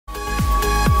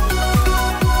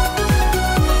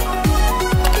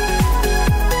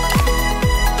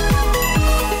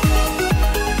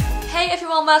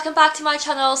welcome back to my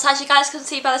channel. So as you guys can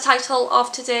see by the title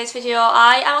of today's video,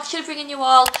 I am actually bringing you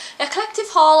all a collective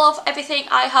haul of everything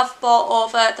I have bought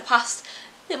over the past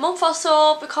month or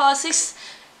so, because this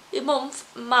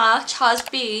month, March, has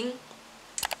been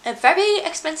a very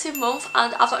expensive month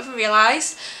and I've not even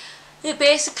realised.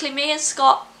 Basically me and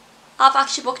Scott have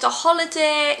actually booked a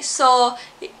holiday, so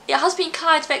it has been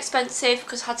kind of expensive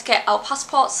because I had to get our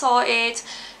passport sorted.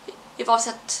 We've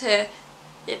also had to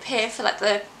pay for like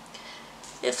the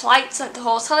flights and the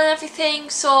hotel and everything,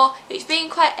 so it's been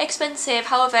quite expensive.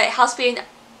 However, it has been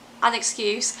an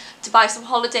excuse to buy some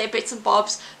holiday bits and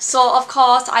bobs, so of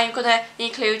course I am going to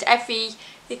include every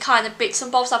kind of bits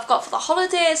and bobs I've got for the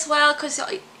holiday as well, because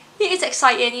it is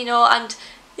exciting, you know, and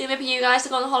maybe you guys are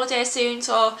going on holiday soon,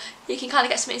 so you can kind of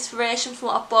get some inspiration from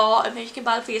what I bought and maybe you can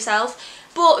buy it for yourself.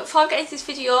 But before I get into this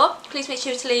video, please make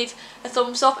sure to leave a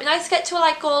thumbs up. And nice to get to a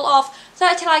like goal of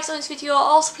 30 likes on this video.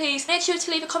 Also, please make sure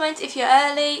to leave a comment if you're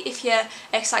early, if you're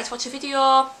excited to watch a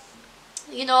video,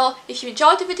 you know, if you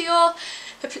enjoyed the video.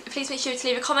 Please make sure to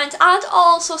leave a comment and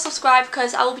also subscribe,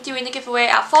 because I will be doing the giveaway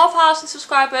at 4,000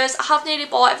 subscribers. I have nearly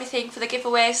bought everything for the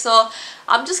giveaway, so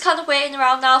I'm just kind of waiting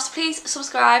around now, so please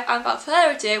subscribe. And without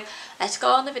further ado, let's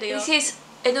go on the video. This is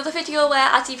another video where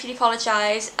I deeply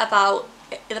apologise about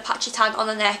the patchy tan on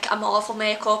the neck and my awful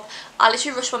makeup. I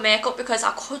literally rushed my makeup because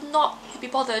I could not be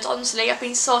bothered, honestly. I've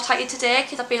been so tired today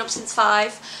because I've been up since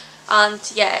 5 and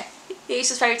yeah, it's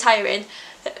just very tiring.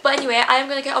 But anyway, I am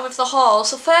going to get on with the haul.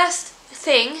 So first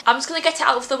thing, I'm just going to get it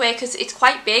out of the way because it's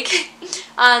quite big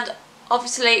and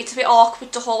obviously it's a bit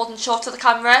awkward to hold and show to the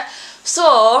camera.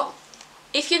 So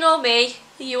if you know me,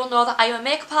 you will know that I am a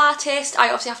makeup artist. I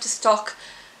obviously have to stock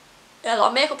a lot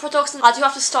of makeup products, and I do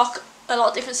have to stock a lot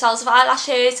of different styles of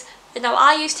eyelashes. And now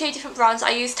I use 2 different brands. I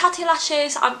use Tatty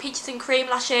lashes and Peaches and Cream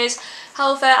lashes.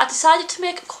 However, I decided to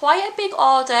make quite a big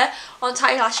order on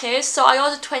Tatty lashes, so I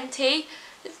ordered 20.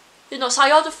 You know, so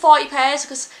I ordered 40 pairs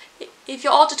because if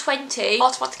you order 20, you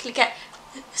automatically get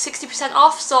 60%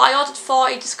 off. So I ordered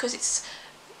 40 just because it's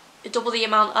double the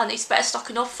amount and it's better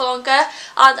stocking up for longer.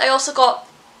 And I also got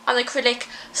an acrylic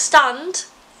stand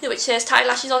which says Tatty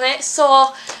lashes on it.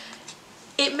 So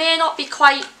it may not be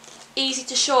quite easy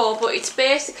to show, but it's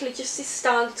basically just this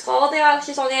stand. It's got all the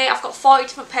eyelashes on it. I've got 40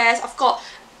 different pairs. I've got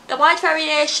a wide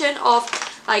variation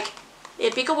of like a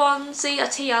bigger onesie, a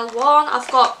TL1.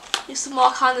 I've got some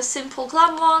more kind of simple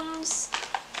glam ones.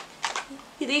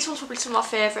 Yeah, these ones are probably some of my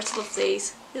favourites. I love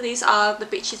these. These are the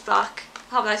Bitches Black.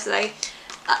 How nice are they?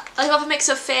 I have a mix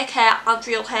of fake hair and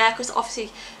real hair, because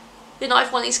obviously not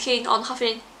everyone is keen on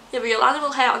having the real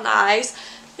animal hair on their eyes.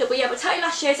 But yeah, but Tatty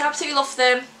lashes, I absolutely love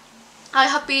them. I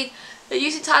have been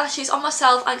using Tatty lashes on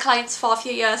myself and clients for a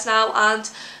few years now, and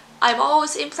I'm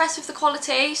always impressed with the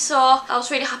quality, so I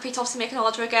was really happy to obviously make an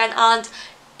order again. And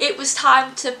it was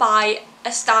time to buy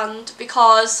a stand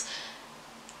because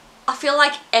I feel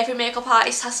like every makeup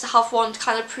artist has to have one to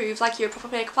kind of prove like you're a proper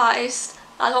makeup artist.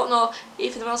 I don't know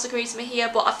if anyone else agrees with me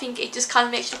here, but I think it just kind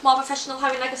of makes you look more professional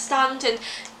having like a stand, and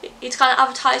it's kind of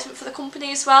advertisement for the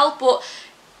company as well, but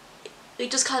it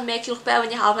does kind of make you look better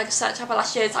when you have like a certain type of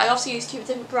lashes. I also use 2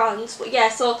 different brands, but yeah,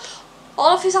 so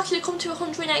all of these actually come to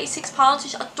 £186,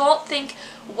 which I don't think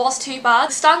was too bad.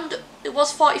 The stand, it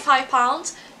was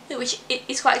 £45, which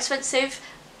is quite expensive.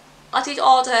 I did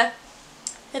order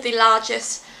the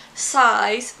largest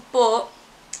size, but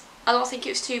I don't think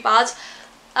it was too bad.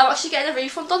 I'm actually getting a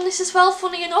refund on this as well,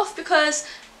 funny enough, because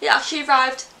it actually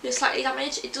arrived slightly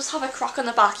damaged. It does have a crack on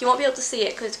the back. You won't be able to see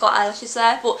it because it's got eyelashes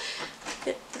there, but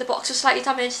the box was slightly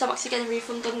damaged, so I'm actually getting a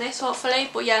refund on this hopefully.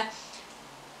 But yeah,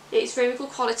 it's very good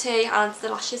quality and the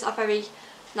lashes are very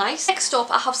nice. Next up,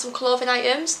 I have some clothing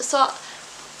items. So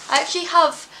I actually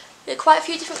have quite a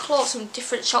few different clothes from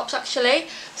different shops actually.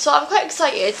 So I'm quite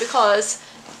excited because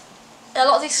a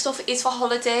lot of this stuff is for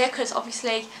holiday, because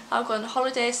obviously I'm going on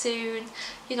holiday soon.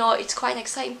 You know, it's quite an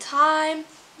exciting time,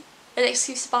 an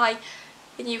excuse to buy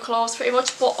new clothes pretty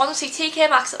much. But honestly, TK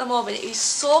Maxx at the moment is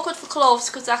so good for clothes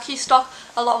because they actually stock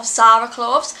a lot of Zara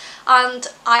clothes, and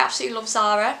I absolutely love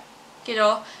Zara. You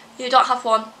know, you don't have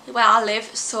one where I live,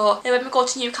 so when we go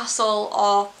to Newcastle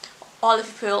or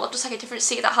Liverpool, or just like a different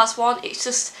city that has one, it's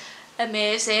just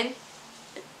amazing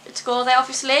to go there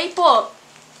obviously. But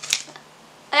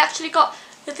I actually got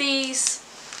these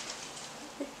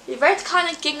red kind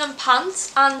of gingham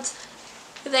pants, and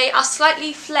they are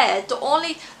slightly flared. They're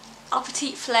only a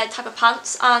petite flared type of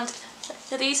pants, and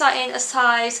these are in a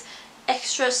size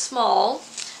extra small,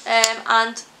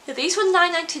 and these were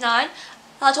 £9.99.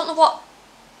 I don't know what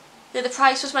the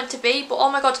price was meant to be, but oh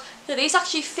my god, these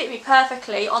actually fit me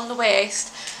perfectly on the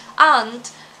waist, and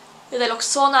they look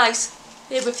so nice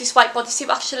with this white bodysuit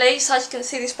actually. So as you can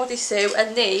see, this bodysuit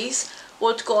and these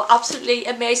would go absolutely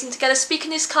amazing together.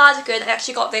 Speaking of this cardigan, I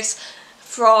actually got this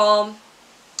from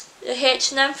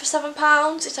H&M for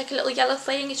 £7. It's like a little yellow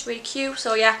thing, it's really cute,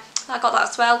 so yeah, I got that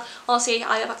as well. Honestly,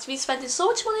 I have actually been spending so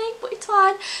much money, but it's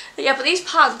fine. But yeah, but these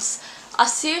pants,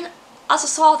 as soon as I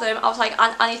saw them, I was like,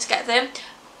 I need to get them.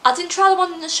 I didn't try them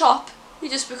on in the shop,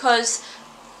 just because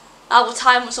our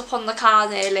time was up on the car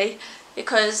nearly,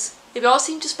 because we all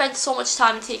seem to spend so much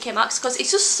time in TK Maxx because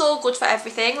it's just so good for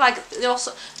everything. Like they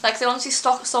honestly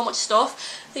stock so much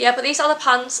stuff. But yeah, but these are the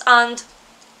pants, and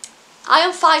I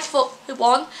am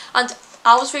 5'1", and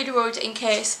I was really worried in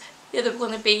case they were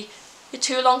going to be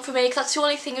too long for me, because that's the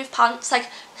only thing with pants, like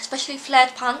especially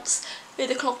flared pants, they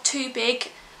can look too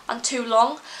big and too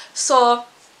long. So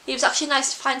it was actually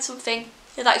nice to find something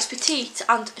that is petite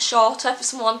and shorter for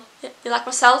someone like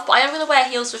myself. But I am going to wear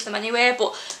heels with them anyway,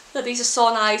 but these are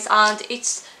so nice, and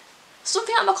it's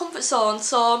something out of my comfort zone,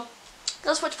 so I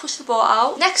just want to push the boat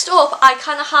out. Next up, I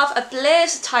kind of have a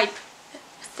blazer type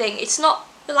thing. It's not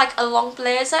like a long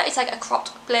blazer, it's like a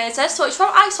cropped blazer. So it's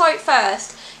from I Saw It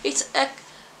First. It's a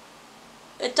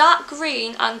dark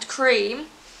green and cream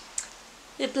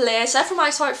blazer from I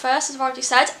Saw It First, as I've already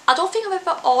said. I don't think I've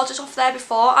ever ordered off there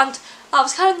before, and I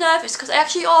was kind of nervous because I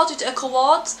actually ordered a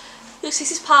cord. This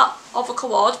is part of a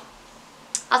cord,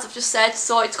 as I've just said.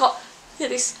 So it's got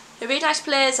this a really nice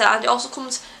blazer, and it also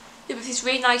comes with this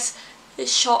really nice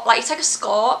short, like it's like a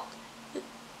skirt.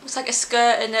 It's like a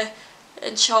skirt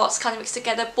and shorts kind of mixed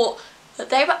together, but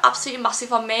they were absolutely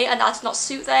massive on me, and I did not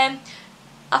suit them.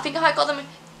 I think I got them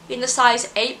in the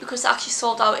size 8 because they actually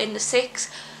sold out in the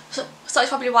 6. So that's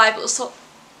probably why, but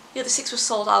the 6 was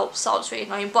sold out, so that was really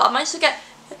annoying. But I managed to get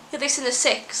this in the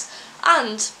 6,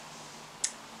 and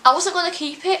I wasn't going to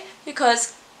keep it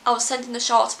because I was sending the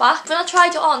shorts back. When I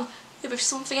tried it on with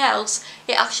something else,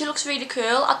 it actually looks really cool.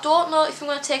 I don't know if I'm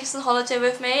going to take this on holiday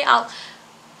with me.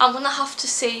 I'm going to have to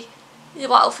see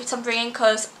what outfits I'm bringing,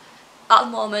 because at the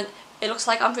moment it looks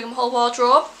like I'm bringing my whole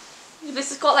wardrobe. This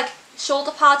has got like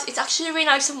shoulder pads. It's actually really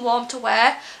nice and warm to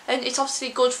wear, and it's obviously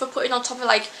good for putting on top of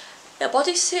like a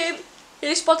bodysuit.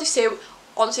 This bodysuit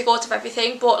honestly goes with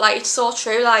everything, but like it's so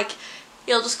true, like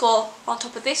it'll just go on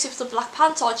top of this with the black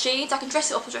pants or jeans. I can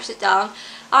dress it up or dress it down,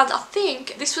 and I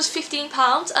think this was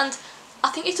 £15, and I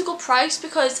think it's a good price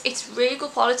because it's really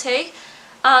good quality,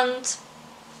 and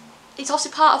it's also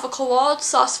part of a cord.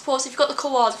 So I suppose if you've got the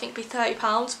cord, I think it'd be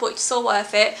 £30, but it's so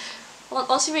worth it.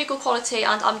 Honestly, really good quality,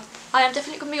 and I am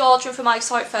definitely going to be ordering from I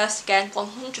Saw It First again,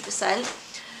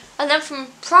 100%. And then from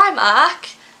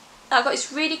Primark, I got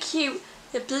this really cute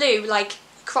blue like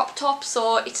crop top.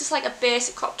 So it's just like a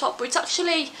basic crop top, but it's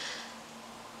actually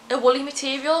a woolly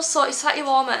material, so it's slightly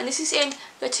warmer, and this is in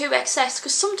the 2XS,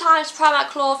 because sometimes Primark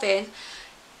clothing,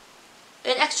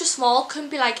 an extra small can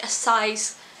be like a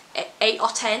size 8 or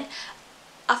 10.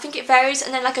 I think it varies,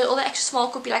 and then like another extra small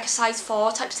could be like a size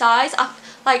 4 type size.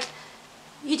 Like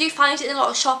you do find it in a lot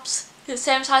of shops, the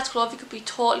same size clothing could be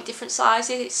totally different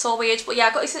sizes. It's so weird. But yeah,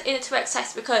 I got this in a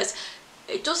 2XS because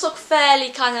it does look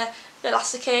fairly kind of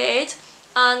elasticated,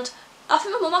 and I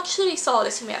think my mum actually saw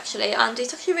this for me actually, and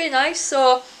it's actually really nice.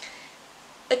 So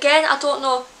again, I don't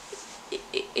know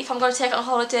if I'm going to take it on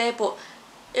holiday, but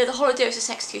the holiday is just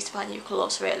an excuse to buy new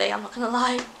clothes really, I'm not going to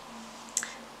lie.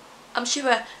 I'm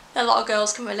sure a lot of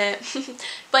girls can relate.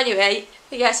 But anyway,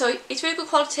 yeah, so it's really good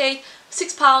quality,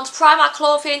 £6. Primark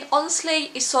clothing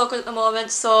honestly is so good at the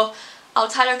moment, so I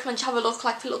would highly recommend you have a look,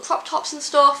 like for little crop tops and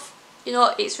stuff, you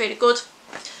know, it's really good.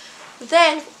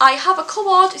 Then I have a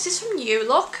cord. Is this from New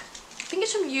Look? I think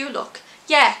it's from New Look.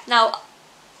 Yeah, now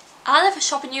I never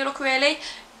shop in New Look really,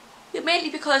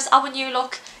 mainly because our New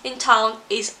Look in town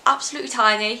is absolutely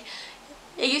tiny.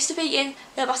 It used to be in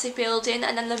a massive building,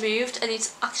 and then they moved, and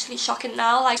it's actually shocking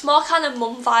now. Like, it's more kind of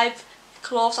mum vibe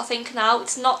clothes I think now.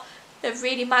 It's not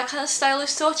really my kind of style as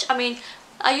such. I mean,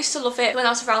 I used to love it when I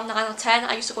was around 9 or 10.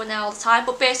 I used to go in there all the time,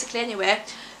 but basically anyway,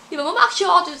 yeah, my mum actually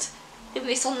ordered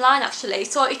this online actually.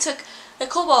 So it's a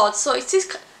cord, so it's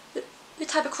this the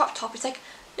type of crop top. It's like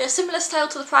a similar style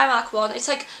to the Primark one. It's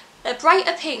like a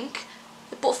brighter pink,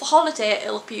 but for holiday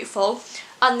it'll look beautiful.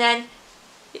 And then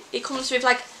it comes with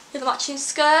like the matching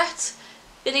skirt.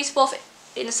 It needs both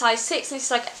in a size 6, and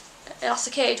it's like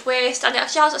elasticated waist, and it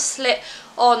actually has a slit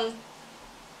on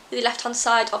the left hand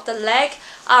side of the leg.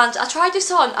 And I tried this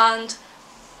on, and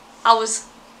I was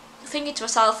thinking to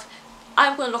myself,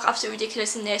 I'm going to look absolutely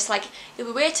ridiculous in this, like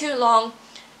it'll be way too long,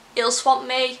 it'll swamp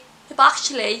me, but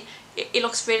actually it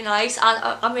looks really nice, and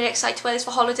I'm really excited to wear this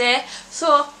for holiday.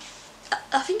 So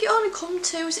I think it only come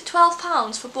to, is it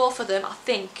 £12 for both of them, I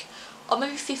think, or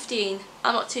maybe 15,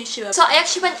 I'm not too sure. So I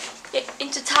actually went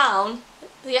into town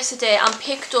yesterday and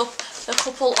picked up a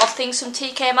couple of things from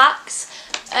TK Maxx,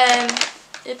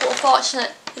 but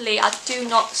unfortunately I do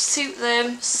not suit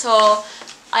them, so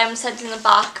I am sending them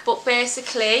back. But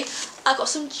basically I got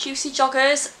some juicy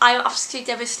joggers. I am absolutely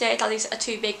devastated that these are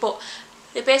too big, but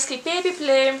they're basically baby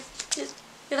blue.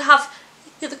 They have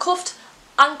the cuffed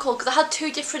ankle, because I had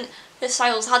two different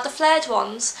styles. I had the flared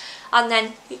ones, and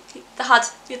then they had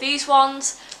these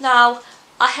ones. Now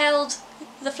I held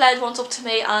the flared ones up to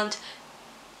me and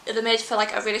they're made for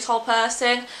like a really tall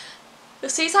person. You'll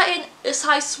see that in a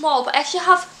size small, but I actually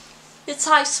have the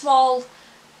size small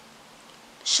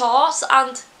shorts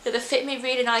and they fit me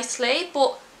really nicely,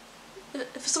 but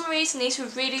for some reason these were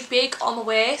really big on the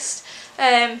waist.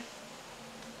 They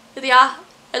are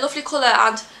a lovely colour,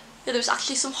 and there was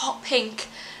actually some hot pink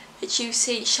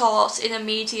juicy shorts in a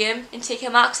medium in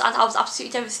TK Maxx, and I was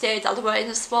absolutely devastated that they were in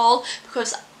a small,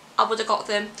 because I would have got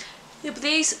them. Yeah, but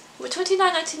these were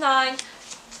 £29.99.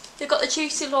 They've got the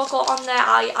juicy logo on there.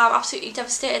 I am absolutely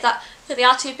devastated that they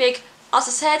are too big, as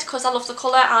I said, because I love the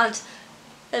colour and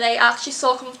they are actually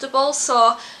so comfortable.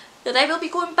 So they will be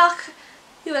going back.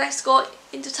 We will next go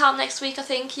into town next week, I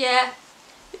think. Yeah,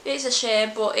 it is a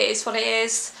shame, but it is what it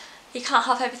is. You can't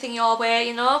have everything your way,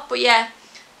 you know. But yeah,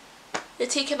 the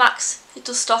TK Maxx, it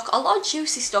does stock a lot of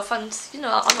juicy stuff, and you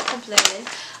know, I'm not complaining.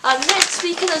 And then,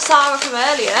 speaking of Zara from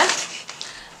earlier,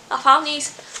 I found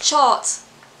these shorts.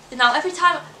 Now every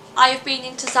time I have been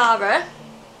into Zara,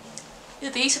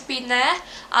 these have been there,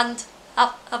 and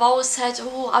I've always said,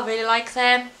 oh, I really like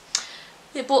them.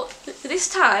 Yeah, but this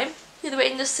time, they were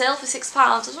in the sale for £6.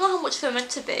 I don't know how much they were meant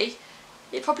to be.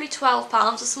 They're probably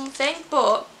 £12 or something,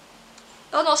 but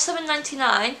oh no,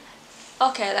 £7.99.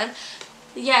 Okay then.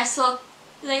 Yeah, so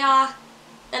they are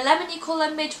a lemony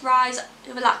colour mid-rise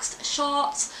relaxed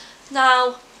shorts.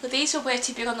 Now these were way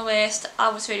too big on the waist. I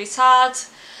was really sad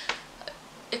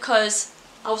because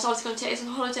I was always going to take these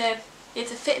on holiday. They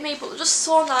fit me, but they're just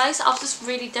so nice. I was just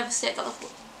really devastated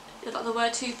that they were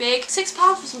too big.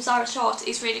 £6 for some Zara shorts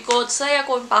is really good, so they are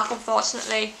going back,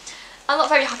 unfortunately. I'm not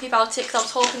very happy about it because I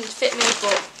was hoping it'd fit me,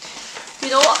 but you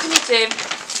know, what can you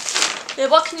do?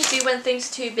 What can you do when things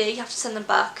are too big? You have to send them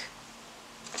back.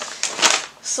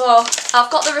 So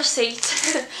I've got the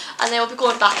receipt and they will be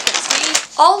going back next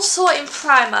week. Also in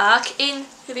Primark, in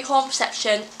the home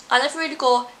section, I never really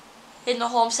go in the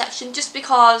home section just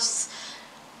because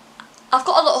I've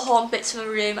got a lot of home bits in my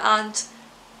room, and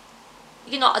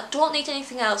you know, I don't need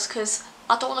anything else because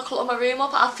I don't want to clutter my room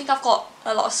up. I think I've got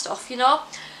a lot of stuff, you know.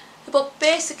 But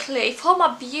basically, for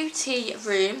my beauty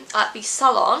room at the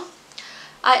salon,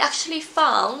 I actually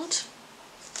found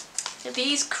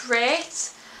these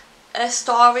great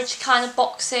storage kind of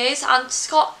boxes, and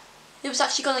Scott, he was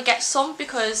actually going to get some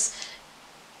because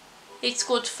it's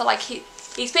good for, like,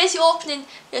 he's basically opening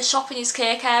a shop in his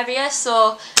cake area,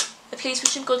 so please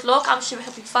wish him good luck. I'm sure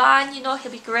he'll be fine, you know,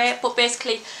 he'll be great. But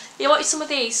basically, he wanted some of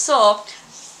these, so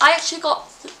I actually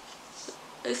got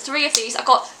 3 of these. I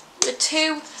got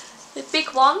the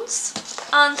big ones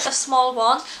and a small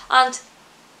one, and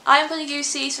I'm going to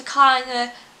use these for kind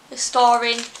of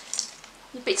storing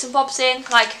bits and bobs in,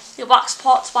 like the wax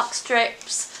pots, wax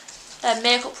strips,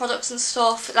 makeup products and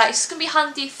stuff. Like, it's going to be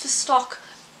handy for stock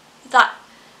that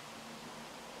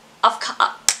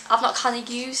I've not kind of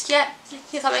used yet,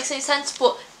 if that makes any sense.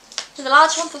 But the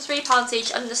large one for £3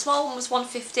 each and the small one was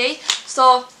 £1.50,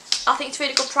 so I think it's a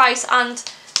really good price. And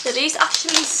these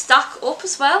actually stack up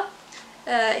as well,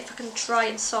 if I can try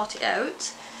and sort it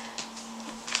out.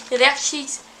 Yeah,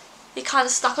 they kind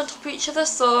of stack on top of each other,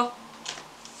 so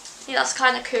yeah, that's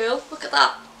kind of cool. Look at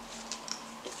that.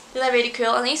 They're really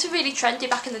cool, and these were really trendy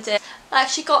back in the day. I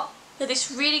actually got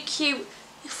this really cute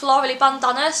florally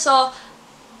bandana, so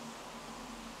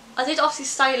I did obviously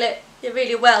style it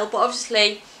really well, but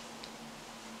obviously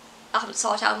I haven't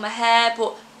sorted out my hair.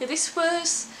 But this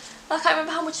was, I can't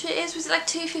remember how much it is. Was it like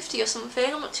 £2.50 or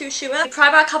something? I'm not too sure.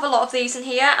 Primark have a lot of these in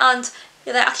here, and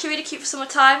yeah, they're actually really cute for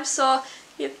summertime. So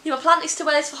my plan is to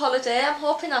wear this for holiday. I'm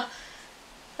hoping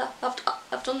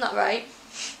I've done that right.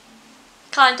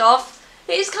 Kind of.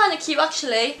 It is kind of cute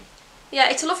actually. Yeah,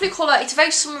 it's a lovely colour. It's a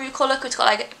very summery colour because it's got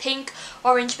like a pink,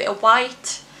 orange, bit of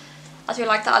white. I do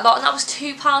like that a lot, and that was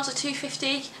 £2 or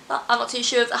 £2.50. I'm not too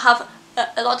sure. I have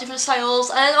a lot of different styles,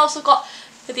 and then I also got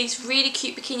these really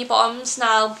cute bikini bottoms.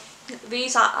 Now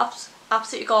these are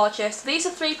absolutely gorgeous. These are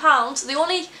 £3. The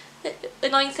only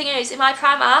annoying thing is, in my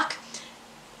Primark,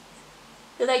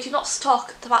 they do not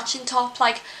stock the matching top.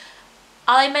 Like,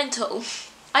 are they mental?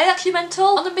 Are they actually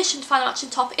mental? On a mission to find a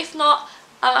matching top. If not,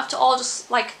 I'm going to have to order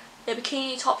like a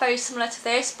bikini top very similar to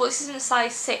this, but this is in a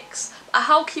size 6.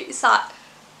 How cute is that?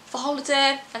 For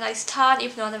holiday, a nice tan,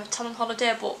 even though I never tan on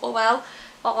holiday, but oh well.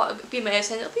 Oh, it'll be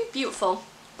amazing, it'll be beautiful.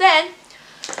 Then,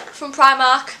 from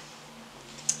Primark,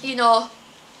 you know,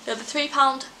 the £3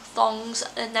 thongs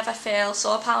never fail,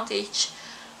 so £1 each.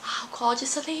 How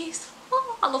gorgeous are these?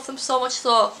 Oh, I love them so much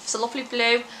though. It's a lovely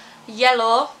blue,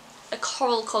 yellow, a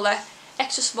coral colour,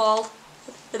 extra small.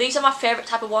 These are my favourite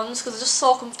type of ones because they're just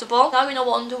so comfortable. Now you know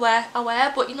what underwear I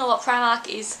wear, but you know what, Primark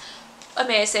is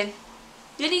amazing.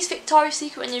 You need Victoria's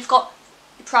Secret when you've got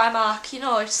your Primark, you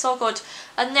know, it's so good.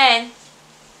 And then,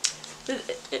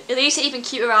 these are even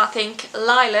cuter I think,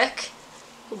 lilac,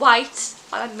 white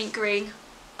and mint green.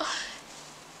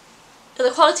 The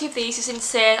quality of these is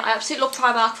insane. I absolutely love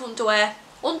Primark for underwear.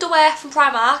 Underwear from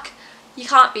Primark, you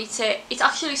can't beat it. It's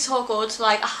actually so good.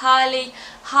 Like, I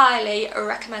highly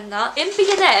recommend that. In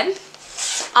B&M,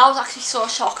 I was actually so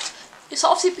shocked. So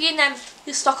obviously B&M,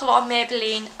 they stock a lot of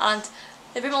Maybelline and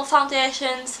the Rimmel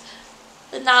foundations.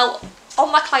 And now,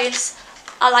 on my clients,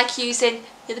 I like using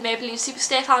the Maybelline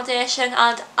Superstay foundation,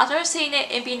 and I've never seen it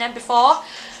in B&M before.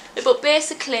 But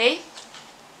basically,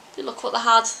 look what they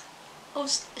had. I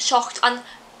was shocked, and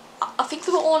I think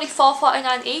they were only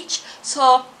 £4.49 each.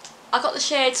 So I got the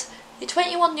shades the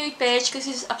 21 nude beige because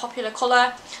this is a popular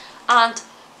colour, and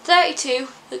 32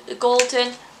 the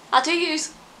golden. I do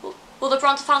use other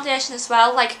bronzer foundation as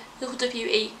well, like the Huda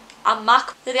Beauty and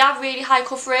MAC. They have really high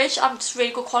coverage and just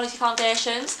really good quality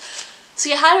foundations. So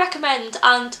yeah, I highly recommend,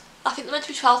 and I think they're meant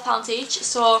to be £12 each.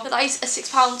 So that is a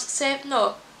 £6 save.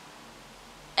 No,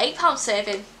 £8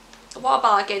 saving. What a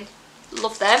bargain.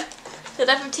 Love them. So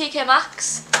then from TK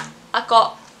Maxx, I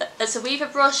got as a weaver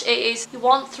brush. It is the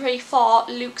 134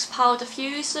 Luxe Powder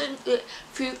Fusion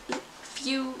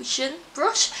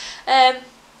brush. I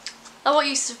won't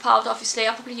use it for powder obviously,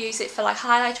 I'll probably use it for like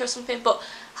highlighter or something, but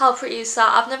how pretty is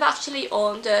that? I've never actually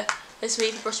owned a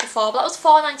weaver brush before, but that was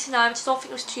 £4.99, which I don't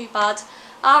think was too bad.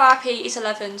 RRP is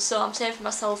 11, so I'm saving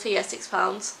myself here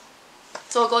 £6.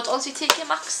 So good, honestly TK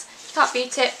Maxx, you can't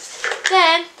beat it.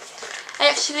 Then, I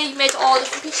actually made an order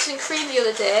from Peaches and Cream the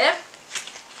other day.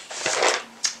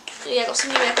 Yeah, I got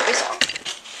some new makeup.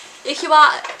 If you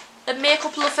are a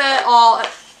makeup lover or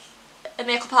a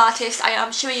makeup artist, I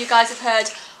am sure you guys have heard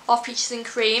of Peaches and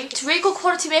Cream. It's really good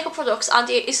quality makeup products, and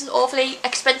it isn't overly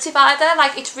expensive either.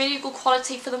 Like, it's really good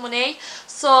quality for the money.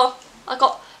 So I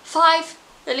got 5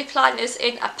 lip liners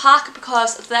in a pack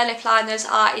because their lip liners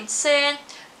are insane.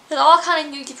 They're all kind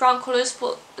of nudie brown colours,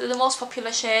 but they're the most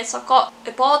popular shades. So I've got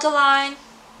a borderline,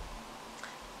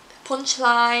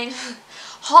 punchline,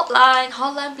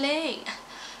 hotline bling,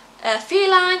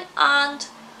 feline and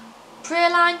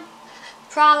praline.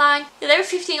 Yeah, they were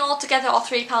 15 altogether, or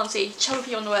 £3 each, however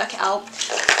you want to work it out.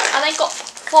 And then got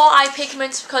 4 eye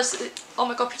pigments because, oh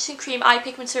my god, Peaches and Cream eye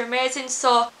pigments are amazing.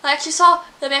 So I actually saw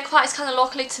the makeup artist kind of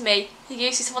locally to me who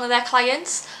uses one of their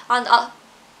clients, and I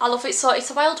love it. So it's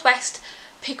a Wild West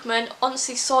pigment,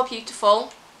 honestly so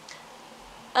beautiful.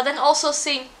 I then also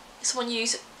seen someone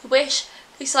use Wish.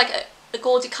 It's like a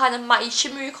goldy kind of matte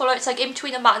shimmery colour. It's like in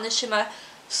between a matte and a shimmer.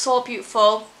 So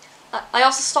beautiful. I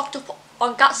also stocked up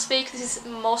on Gatsby because this is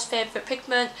my most favourite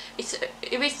pigment. It's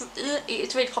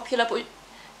really popular, but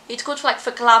it's good for like for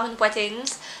glam and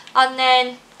weddings. And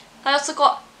then I also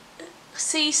got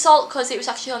Sea Salt because it was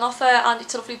actually on offer, and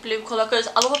it's a lovely blue colour because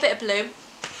I love a bit of blue.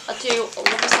 I do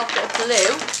love myself a bit of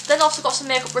blue. Then also got some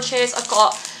makeup brushes. I've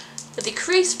got the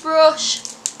crease brush.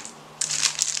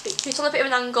 It's on a bit of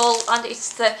an angle, and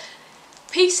it's the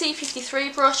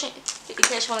PC53 brush in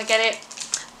case you want to get it.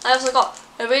 I also got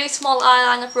a really small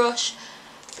eyeliner brush,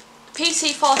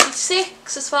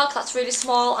 PC46 as well, because that's really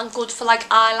small and good for like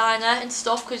eyeliner and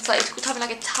stuff, because it's good having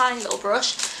like a tiny little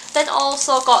brush. Then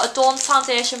also got a Dawn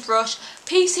foundation brush,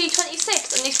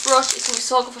 PC26, and this brush is going to be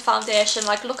so good for foundation.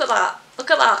 Like, look at that,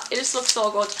 it just looks so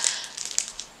good.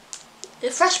 The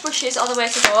fresh brushes are the way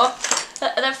to go.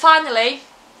 And then finally,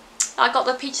 I got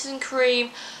the Peaches and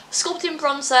Cream sculpting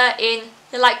bronzer in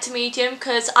the light to medium,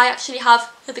 because I actually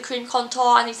have the cream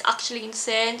contour and it's actually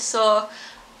insane, so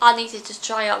I needed to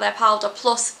try out their powder.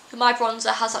 Plus my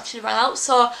bronzer has actually run out,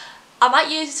 so I might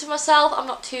use it for myself, I'm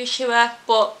not too sure,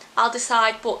 but I'll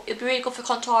decide. But it'll be really good for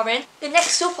contouring. The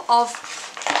next up of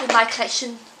my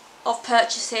collection of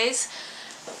purchases,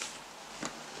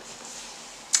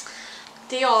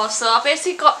 Dior. So I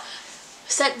basically got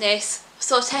sent this,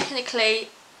 so technically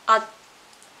I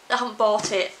haven't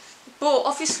bought it, but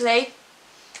obviously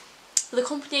the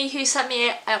company who sent me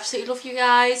it, I absolutely love you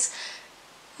guys.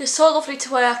 They're so lovely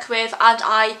to work with, and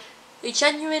I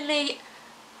genuinely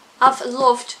have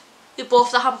loved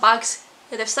both the handbags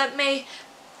that they've sent me.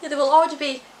 There will already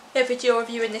be a video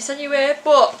reviewing this anyway,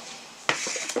 but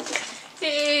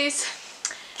it is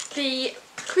the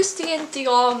Christian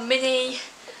Dior Mini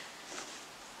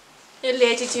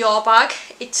Lady Dior bag.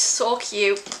 It's so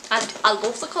cute and I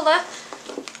love the colour.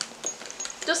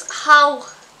 Just how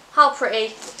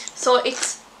pretty. So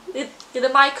it's the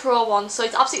micro one, so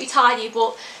it's absolutely tiny,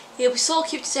 but it'll be so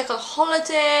cute to take on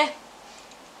holiday.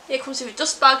 It comes with a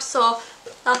dust bag, so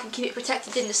I can keep it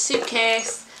protected in the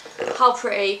suitcase. How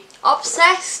pretty.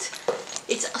 Obsessed.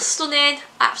 It's stunning.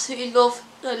 I absolutely love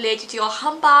the Lady Dior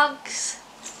handbags.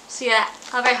 So yeah,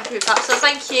 I'm very happy with that. So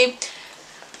thank you.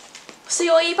 So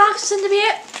your e-bags in the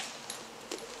bit.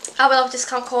 I will have a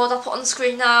discount code I'll put on the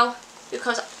screen now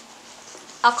because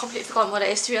I've completely forgotten what it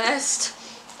is, to be honest.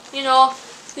 You know,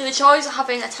 the joys of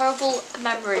having a terrible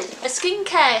memory. A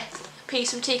skincare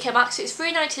piece from TK Maxx. It's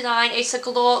 $3.99. It's a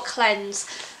glow cleanse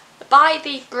by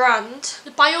the brand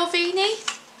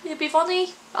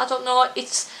Bivoni. I don't know.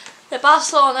 It's the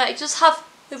Barcelona. It does have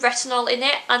the retinol in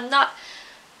it, and that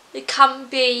it can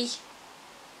be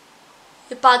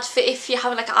bad for if you're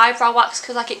having like an eyebrow wax,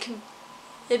 because like it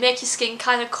make your skin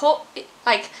kind of cut. It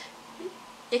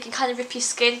can kind of rip your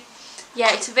skin.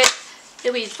 Yeah, it's a bit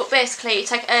weird, but basically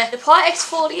it's like a pore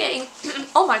exfoliating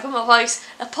oh my god, my voice.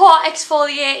 A pore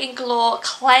exfoliating glow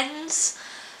cleanser,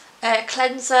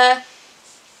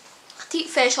 deep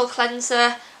facial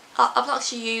cleanser. I've not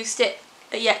actually used it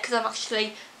yet because I'm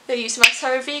actually using my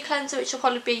CeraVe cleanser, which will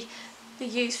probably be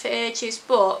used for ages.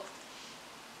 But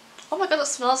oh my god, that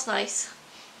smells nice.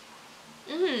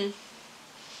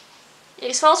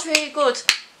 It smells really good.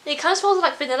 It kind of smells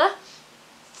like vanilla.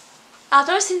 I've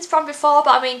never seen this brand before,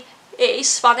 but I mean, it is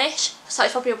Spanish, so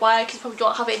it's probably why, because you probably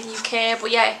don't have it in the UK.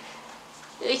 But yeah,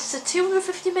 it's a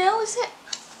 250ml, is it?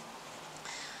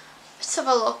 Let's have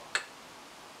a look.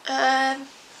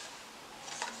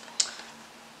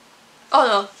 Oh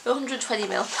no,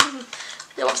 120ml.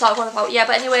 What's that one about? Yeah,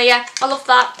 but anyway, yeah, I love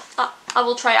that. I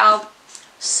will try it out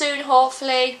soon,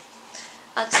 hopefully,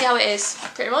 and see how it is,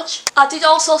 pretty much. I did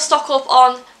also stock up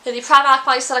on the Primark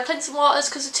Micellar cleansing waters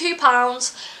because they're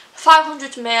 £2,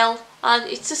 500ml, and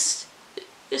it's just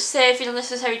saving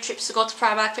unnecessary trips to go to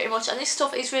Primark, pretty much. And this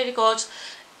stuff is really good.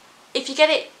 If you get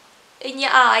it in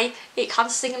your eye, it can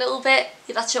sting a little bit.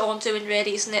 That's your own doing,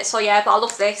 really, isn't it? So yeah, but I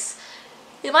love this.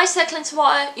 The micellar cleansing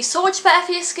water is so much better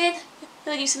for your skin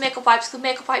than using makeup wipes, because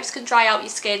makeup wipes can dry out your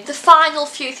skin. The final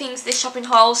few things this shopping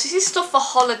haul, this is stuff for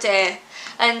holiday,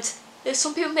 and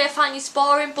some people may find this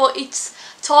boring, but it's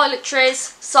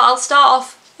toiletries. So I'll start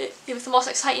off with the most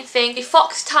exciting thing, the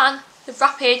Fox Tan, the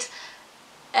Rapid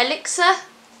Elixir.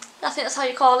 I think that's how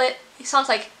you call it. It sounds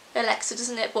like Alexa,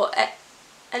 doesn't it? But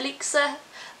Elixir,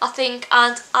 I think.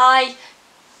 And I've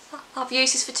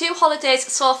used this for 2 holidays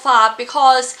so far,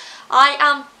 because I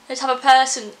am the type of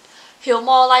person who will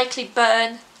more likely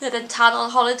burn than tan on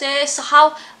holiday. So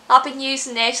how I've been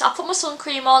using this, I put my sun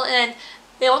cream on, and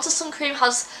then once the sun cream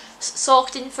has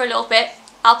soaked in for a little bit,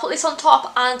 I'll put this on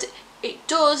top, and it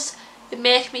does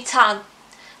make me tan.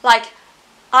 Like,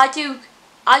 I do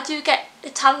get the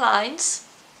tan lines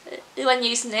when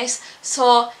using this,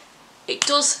 so it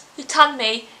does tan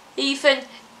me. Even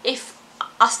if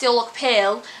I still look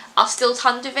pale, I'll still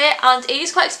tan with it, and it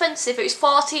is quite expensive. It was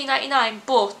 $14.99,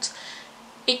 but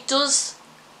it does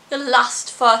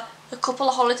last for a couple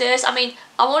of holidays. I mean,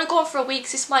 I'm only going for a week,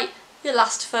 so this might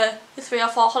last for 3 or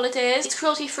 4 holidays. It's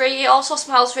cruelty free. It also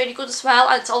smells really good as well,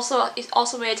 and it's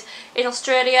also made in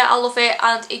Australia. I love it,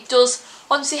 and it does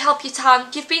honestly help you tan.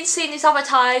 You've been seeing this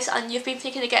advertised and you've been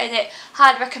thinking of getting it,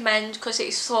 I'd recommend, because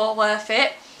it's so worth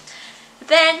it.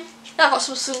 Then I got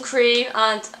some sun cream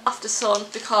and after sun,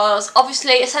 because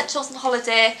obviously essentials on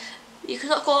holiday, you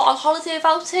cannot go on holiday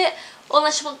without it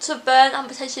unless you want to burn and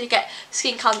potentially get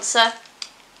skin cancer.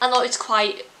 I know it's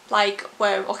quite like,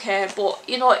 well, okay, but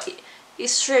you know,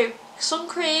 it's true. Sun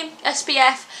cream,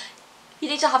 SPF, you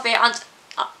need to have it, and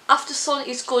after sun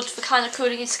is good for kind of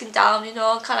cooling your skin down, you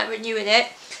know, kind of renewing it.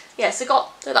 Yeah, so I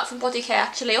got that from Body Care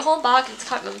actually, a whole bag, I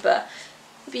can't remember.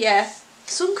 But yeah,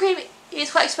 sun cream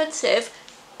is quite expensive.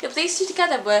 Yeah, but these two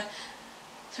together were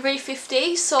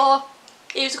 $3.50, so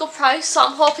it was a good price, so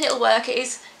I'm hoping it'll work. It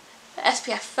is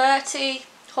SPF 30,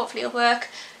 hopefully it'll work.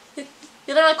 Then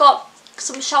I got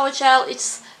some shower gel.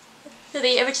 It's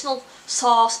the original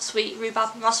sauce, sweet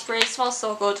rhubarb and raspberry. It smells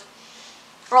so good.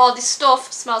 Oh, this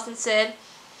stuff smells insane.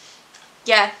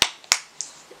 Yeah,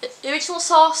 the original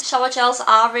sauce shower gels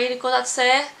are really good, I'd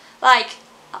say. Like,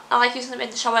 I like using them in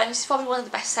the shower, and this is probably one of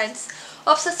the best scents.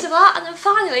 Obsessed with that. And then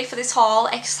finally for this haul,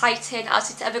 exciting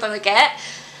as it's ever going to get,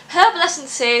 Herbal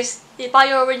Essences, the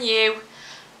Bio Renew,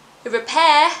 the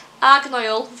Repair Argan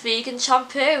Oil Vegan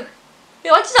Shampoo.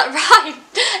 Why did that rhyme?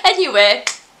 Anyway,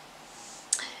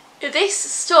 this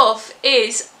stuff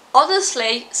is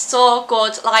honestly so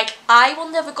good. Like, I will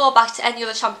never go back to any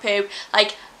other shampoo.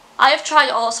 Like, I have tried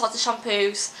all sorts of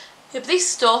shampoos, but this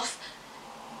stuff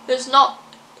does not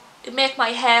make my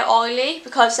hair oily,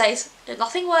 because there's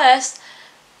nothing worse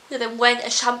than when a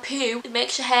shampoo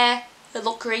makes your hair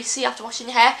look greasy after washing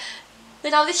your hair.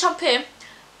 But now this shampoo,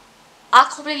 I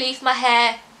could probably leave my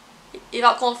hair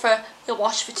without going for the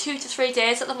wash for 2 to 3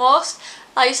 days at the most.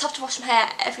 I used to have to wash my hair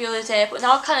every other day, but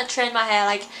now I've kind of trained my hair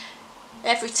like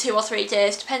every 2 or 3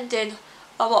 days, depending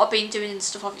on what I've been doing and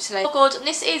stuff, obviously. So good, and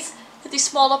this is the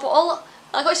smaller bottle.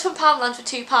 I got this from Poundland for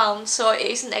 £2, so it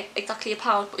isn't exactly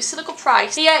 £1, but it's still a good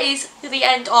price. Here is the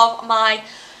end of my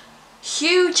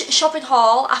huge shopping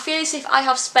haul. I feel as if I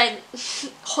have spent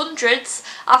hundreds.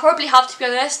 I probably have, to be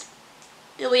honest.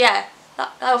 Well, yeah, I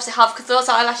obviously have, because those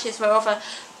eyelashes were over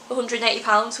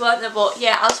 £180, weren't they? But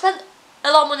yeah, I've spent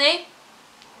a lot of money,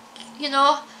 you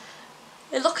know.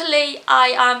 Luckily,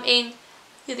 I am in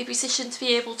the position to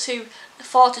be able to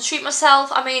afford to treat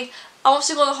myself. I mean, I want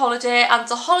to go on a holiday, and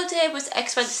the holiday was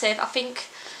expensive. I think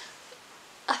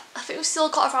we still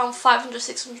got around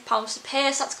 £500–600 to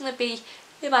pay, so that's going to be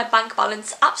in my bank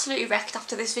balance absolutely wrecked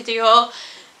after this video.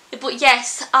 But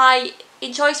yes, I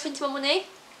enjoy spending my money.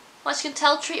 As you can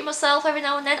tell, treating myself every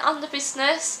now and then, and the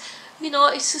business. You know,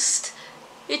 it's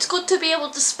good to be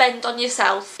able to spend on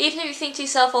yourself. Even if you think to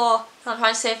yourself, oh, I'm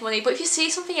trying to save money, but if you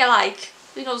see something you like,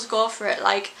 you know, just go for it.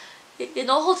 Like, you're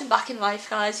not holding back in life,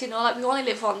 guys, you know, like, we only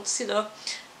live once, you know.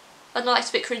 I know it's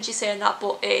a bit cringy saying that,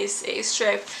 but it is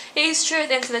true. It is true at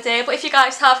the end of the day. But if you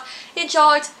guys have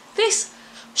enjoyed this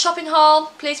shopping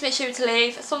haul, please make sure to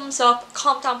leave a thumbs up,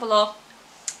 comment down below.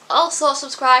 Also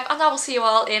subscribe, and I will see you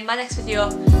all in my next video.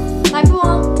 Bye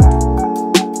everyone.